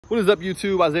What is up,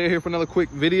 YouTube? Isaiah here for another quick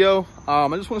video. I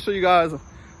just want to show you guys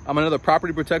another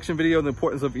property protection video, the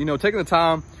importance of, taking the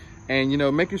time and,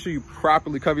 making sure you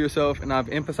properly cover yourself. And I've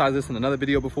emphasized this in another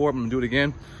video before. I'm gonna do it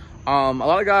again. A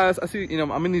lot of guys, I see,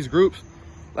 I'm in these groups.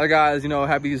 A lot of guys,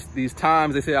 have these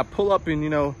times. They say, I pull up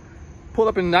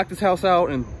and knock this house out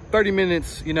in 30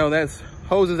 minutes. That's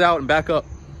hoses out and back up.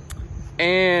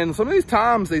 And some of these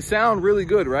times, they sound really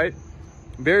good, right?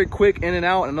 Very quick in and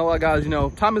out. And a lot of guys,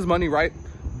 time is money, right?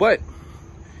 But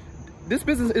this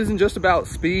business isn't just about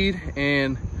speed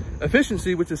and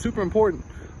efficiency, which is super important,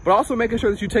 but also making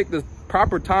sure that you take the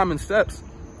proper time and steps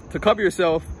to cover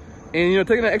yourself. And,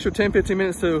 taking an extra 10, 15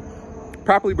 minutes to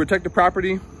properly protect the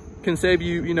property can save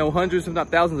you, hundreds, if not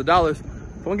thousands of dollars. So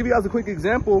I'm gonna give you guys a quick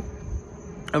example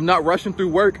of not rushing through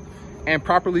work and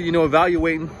properly,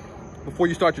 evaluating before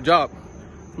you start your job.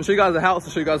 I'm gonna show you guys the house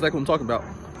to show you guys exactly what I'm talking about.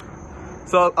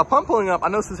 So upon pulling up, I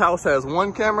noticed this house has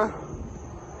 1 camera,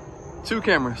 2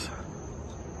 cameras,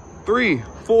 3,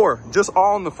 4, just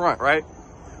all in the front, right?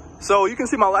 So you can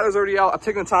see my ladder's already out. I've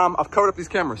taken the time, I've covered up these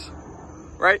cameras,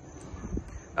 right?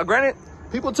 Now granted,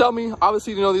 people tell me,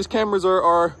 obviously, these cameras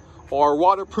are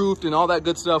waterproofed and all that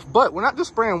good stuff, but we're not just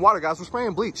spraying water, guys, we're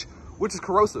spraying bleach, which is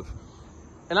corrosive.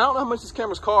 And I don't know how much these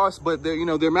cameras cost, but they're,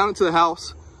 they're mounted to the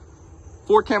house.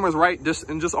 4 cameras, right, just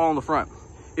all in the front.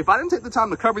 If I didn't take the time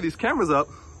to cover these cameras up,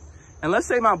 and let's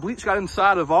say my bleach got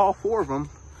inside of all 4 of them,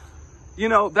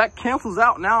 that cancels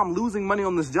out. Now I'm losing money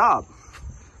on this job.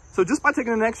 So just by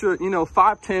taking an extra,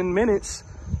 5, 10 minutes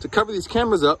to cover these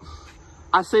cameras up,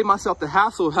 I save myself the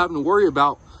hassle of having to worry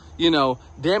about,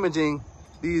 damaging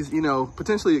these,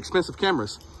 potentially expensive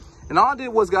cameras. And all I did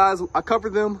was, guys, I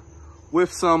covered them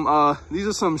with some, these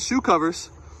are some shoe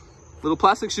covers, little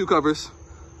plastic shoe covers.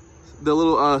 The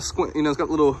little, squint, it's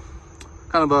got little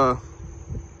kind of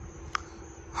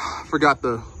forgot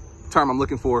the term I'm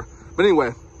looking for. But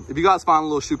anyway, if you guys find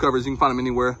little shoe covers, you can find them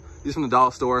anywhere. These from the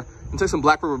dollar store. And take some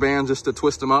black rubber bands just to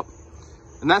twist them up.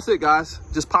 And that's it, guys.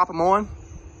 Just pop them on.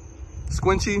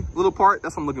 Squinchy little part.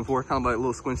 That's what I'm looking for. Kind of like a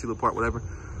little squinchy little part, whatever.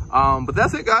 But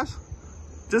that's it, guys.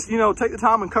 Just, take the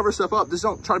time and cover stuff up. Just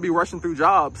don't try to be rushing through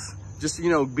jobs. Just,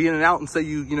 be in and out and say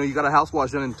you got a house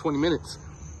wash done in 20 minutes.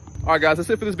 All right, guys, that's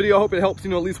it for this video. I hope it helps,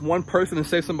 at least one person and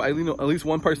save somebody, at least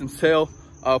one person's tail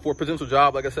for a potential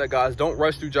job. Like I said, guys, don't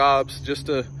rush through jobs just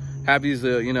to have these,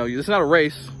 it's not a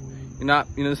race. You're not,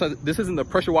 this isn't the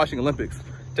pressure washing Olympics.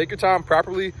 Take your time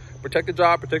properly, protect the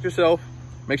job, protect yourself,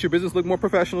 makes your business look more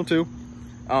professional too.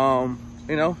 And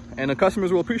the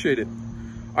customers will appreciate it.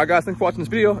 All right, guys, thanks for watching this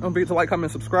video. Don't forget to like,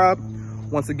 comment, and subscribe.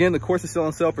 Once again, the course is still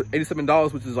on sale for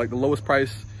 $87, which is like the lowest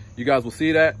price you guys will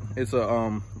see it at. It's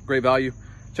a great value.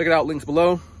 Check it out, links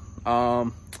below.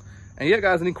 And yeah,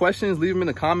 guys, any questions, leave them in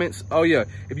the comments. Oh yeah,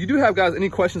 if you do have, guys, any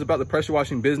questions about the pressure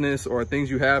washing business or things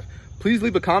you have, please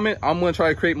leave a comment. I'm gonna try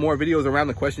to create more videos around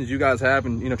the questions you guys have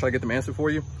and try to get them answered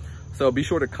for you. So be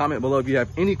sure to comment below if you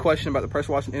have any question about the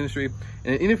pressure washing industry.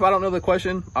 And even if I don't know the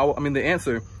question, the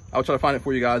answer, I'll try to find it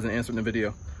for you guys and answer it in the video.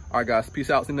 All right, guys, peace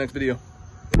out, see you in the next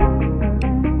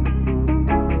video.